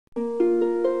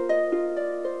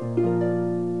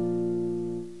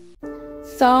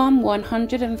Psalm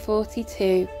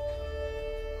 142.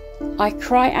 I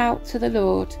cry out to the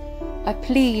Lord. I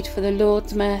plead for the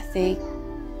Lord's mercy.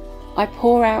 I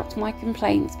pour out my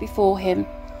complaints before him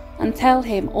and tell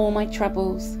him all my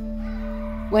troubles.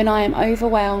 When I am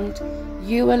overwhelmed,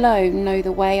 you alone know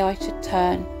the way I should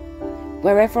turn.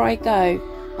 Wherever I go,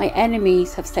 my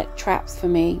enemies have set traps for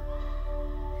me.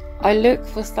 I look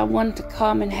for someone to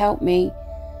come and help me,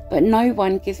 but no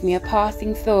one gives me a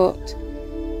passing thought.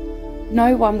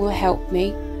 No one will help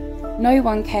me. No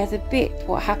one cares a bit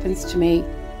what happens to me.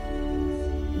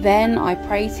 Then I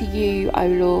pray to you, O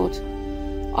Lord.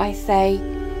 I say,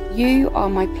 you are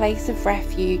my place of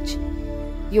refuge.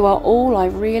 You are all I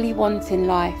really want in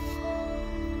life.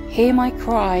 Hear my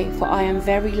cry, for I am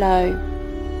very low.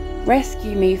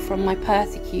 Rescue me from my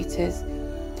persecutors,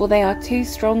 for they are too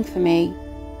strong for me.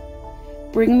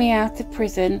 Bring me out of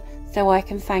prison so I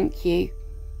can thank you.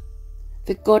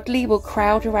 The godly will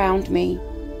crowd around me,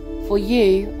 for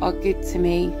you are good to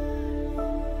me.